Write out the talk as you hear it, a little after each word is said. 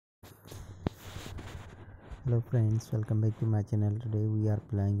Hello friends, welcome back to my channel. Today we are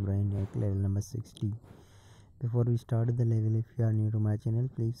playing Brainiac level number 60. Before we start the level, if you are new to my channel,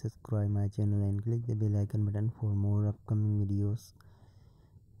 please subscribe my channel and click the bell icon button for more upcoming videos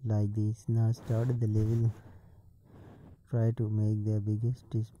like this. Now start the level. Try to make the biggest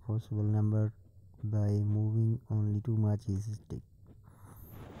possible number by moving only two matches stick.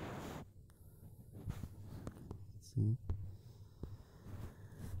 See,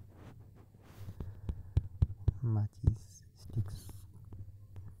 matches sticks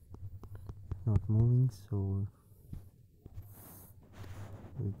not moving, so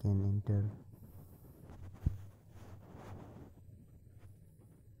we can enter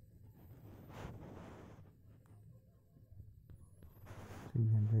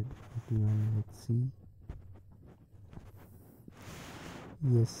 381. Let's see.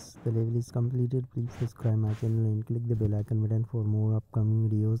 Yes, the level is completed. Please subscribe my channel and click the bell icon button for more upcoming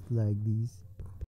videos like these.